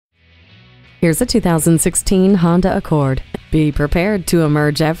Here's a 2016 Honda Accord. Be prepared to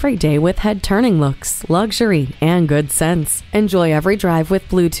emerge every day with head-turning looks, luxury, and good sense. Enjoy every drive with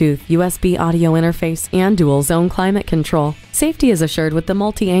Bluetooth, USB audio interface, and dual-zone climate control. Safety is assured with the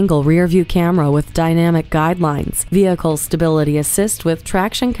multi-angle rear-view camera with dynamic guidelines, vehicle stability assist with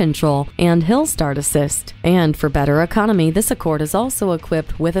traction control, and hill start assist. And for better economy, this Accord is also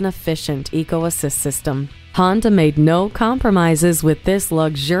equipped with an efficient Eco Assist system. Honda made no compromises with this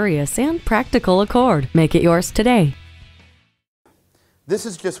luxurious and practical Accord. Make it yours today. This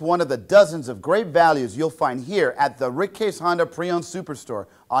is just one of the dozens of great values you'll find here at the Rick Case Honda Pre-Owned Superstore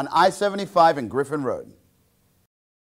on I-75 and Griffin Road.